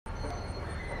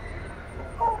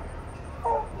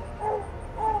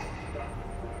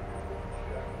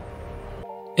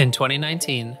In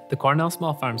 2019, the Cornell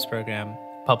Small Farms Program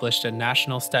published a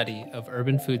national study of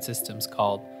urban food systems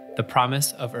called The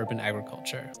Promise of Urban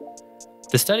Agriculture.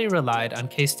 The study relied on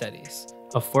case studies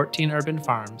of 14 urban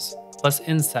farms, plus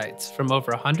insights from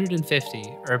over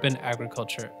 150 urban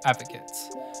agriculture advocates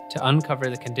to uncover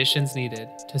the conditions needed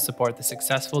to support the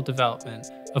successful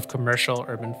development of commercial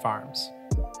urban farms.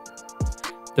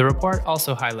 The report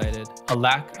also highlighted a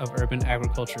lack of urban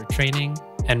agriculture training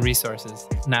and resources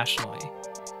nationally.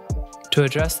 To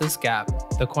address this gap,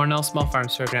 the Cornell Small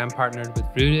Farms Program partnered with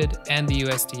Rooted and the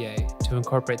USDA to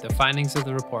incorporate the findings of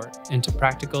the report into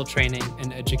practical training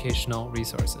and educational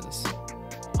resources.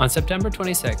 On September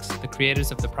 26, the creators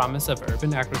of the Promise of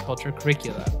Urban Agriculture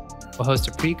curricula will host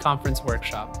a pre-conference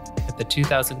workshop at the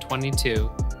 2022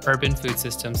 Urban Food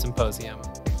Systems Symposium.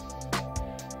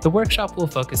 The workshop will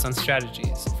focus on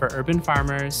strategies for urban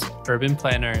farmers, urban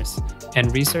planners,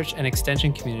 and research and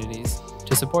extension communities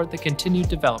to support the continued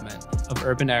development of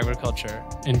urban agriculture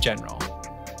in general.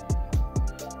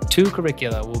 2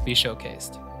 curricula will be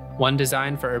showcased, one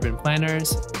designed for urban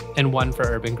planners and one for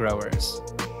urban growers.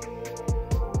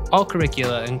 All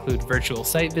curricula include virtual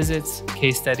site visits,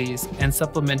 case studies, and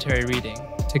supplementary reading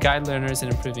to guide learners in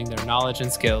improving their knowledge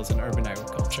and skills in urban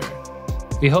agriculture.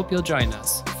 We hope you'll join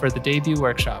us for the debut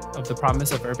workshop of the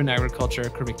Promise of Urban Agriculture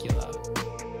curricula.